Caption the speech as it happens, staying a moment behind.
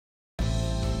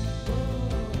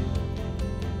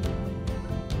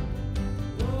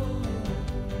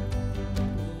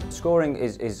Scoring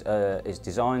is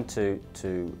designed to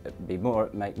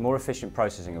make more efficient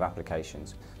processing of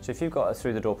applications. So if you've got a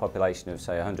through-the-door population of,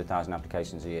 say, 100,000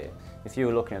 applications a year, if you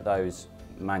were looking at those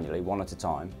manually, one at a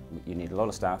time, you need a lot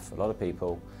of staff, a lot of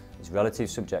people, it's relatively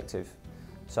subjective,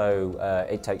 so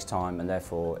it takes time and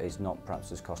therefore is not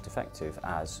perhaps as cost-effective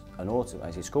as an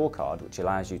automated scorecard, which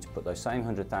allows you to put those same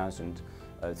 100,000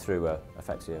 through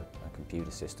effectively a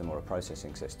computer system or a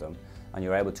processing system, and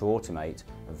you're able to automate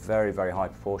a very, very high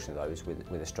proportion of those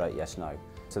with a straight yes/no.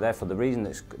 So therefore the reason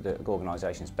that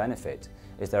organisations benefit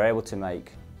is they're able to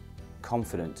make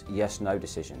confident yes/no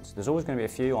decisions. There's always going to be a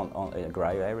few in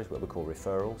grey areas, what we call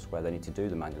referrals, where they need to do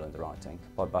the manual underwriting,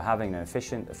 but by having an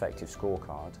efficient, effective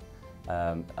scorecard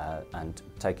and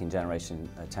taking Generation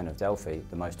 10 of Delphi,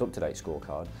 the most up-to-date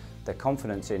scorecard, their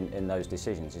confidence in those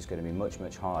decisions is going to be much,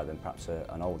 much higher than perhaps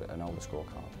an older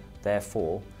scorecard.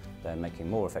 Therefore, they're making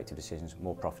more effective decisions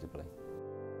more profitably.